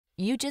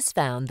You just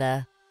found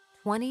the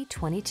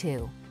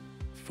 2022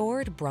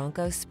 Ford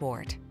Bronco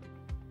Sport.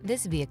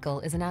 This vehicle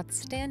is an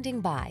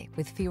outstanding buy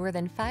with fewer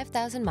than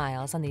 5,000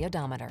 miles on the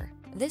odometer.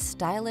 This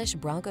stylish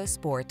Bronco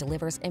Sport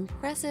delivers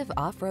impressive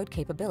off-road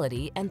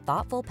capability and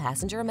thoughtful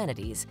passenger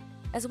amenities,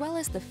 as well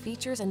as the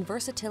features and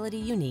versatility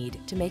you need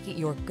to make it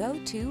your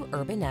go-to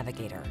urban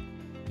navigator.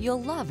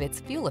 You'll love its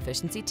fuel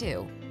efficiency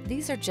too.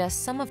 These are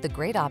just some of the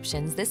great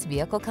options this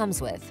vehicle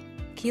comes with: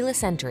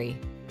 keyless entry,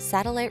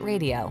 satellite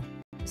radio,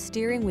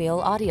 steering wheel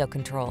audio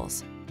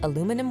controls,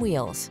 aluminum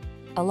wheels,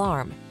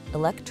 alarm,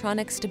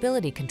 electronic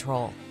stability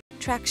control,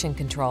 traction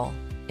control,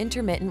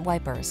 intermittent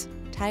wipers,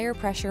 tire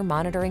pressure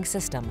monitoring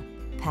system,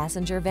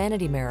 passenger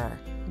vanity mirror.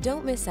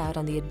 Don't miss out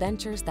on the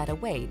adventures that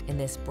await in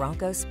this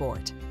Bronco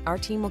Sport. Our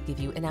team will give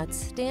you an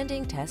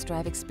outstanding test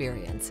drive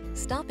experience.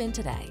 Stop in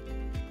today.